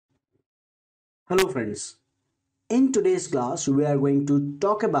Hello friends, in today's class we are going to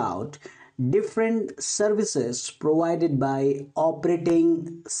talk about different services provided by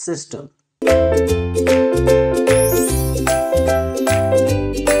operating system.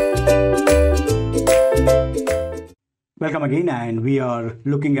 Welcome again, and we are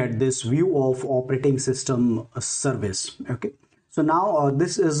looking at this view of operating system service. Okay, so now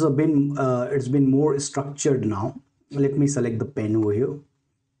this is been it's been more structured now. Let me select the pen over here.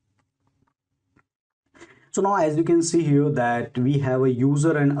 So now as you can see here that we have a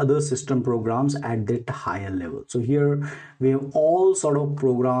user and other system programs at that higher level. So here we have all sort of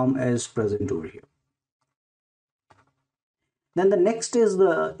program as present over here. Then the next is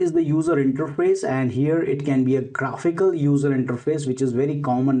the user interface, and here it can be a graphical user interface, which is very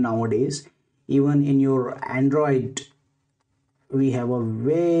common nowadays. Even in your Android, we have a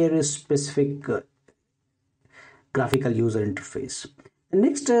very specific graphical user interface. The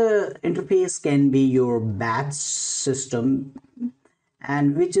next interface can be your batch system,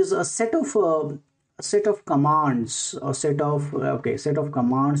 and which is a set of commands, or set of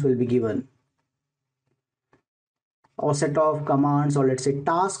commands will be given, or set of commands, or let's say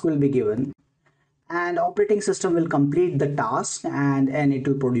task will be given, and operating system will complete the task, and it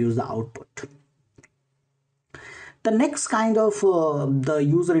will produce the output. The next kind of the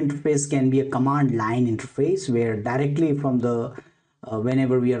user interface can be a command line interface, where directly from the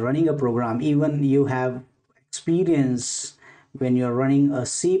whenever we are running a program, even you have experience when you're running a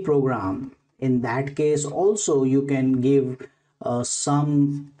C program. In that case also you can give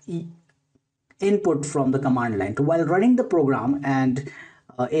some input from the command line to while running the program, and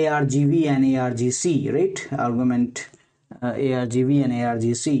argv and argc, right, argument, argv and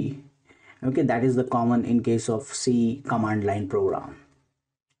argc. Okay, that is the common in case of C command line program.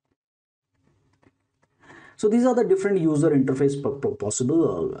 So these are the different user interface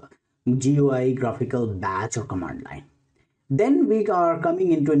possible, GUI, graphical, batch, or command line. Then we are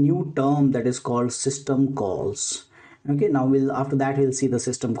coming into a new term that is called system calls. Okay, now after that we'll see the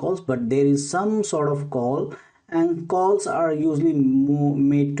system calls, but there is some sort of call, and calls are usually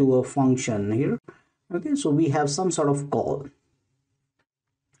made to a function here. Okay, so we have some sort of call.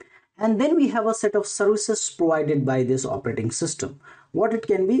 And then we have a set of services provided by this operating system. What it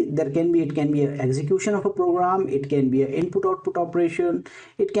can be, it can be an execution of a program, it can be an input output operation,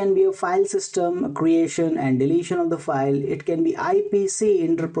 it can be a file system creation and deletion of the file, it can be IPC,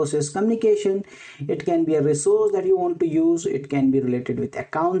 inter-process communication, it can be a resource that you want to use, it can be related with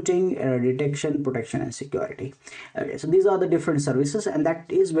accounting, error detection, protection, and security. Okay, so these are the different services, and that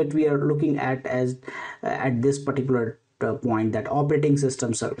is what we are looking at as at this particular point, that operating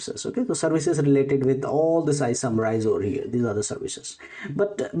system services. Okay, so services related with all this I summarize over here. These are the services,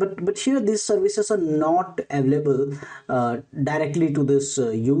 but here these services are not available directly to this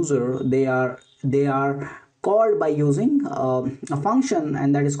user. They are called by using a function,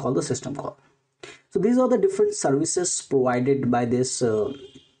 and that is called the system call. So these are the different services provided by this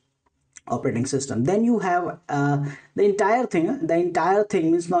operating system. Then you have the entire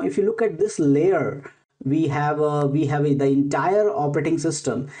thing means, now if you look at this layer, we have the entire operating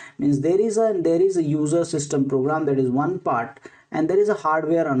system. Means there is a user system program, that is one part, and there is a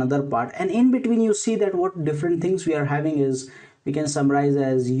hardware, another part, and in between you see that what different things we are having is, we can summarize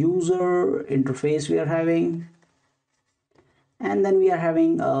as user interface we are having, and then we are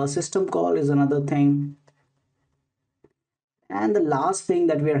having a system call is another thing, and the last thing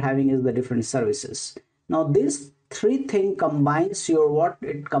that we are having is the different services. Now this three thing combines your what?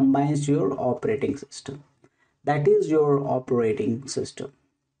 It combines your operating system. That is your operating system.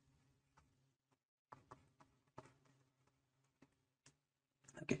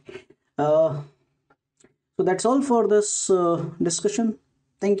 Okay, so that's all for this discussion.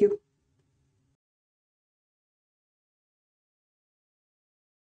 Thank you.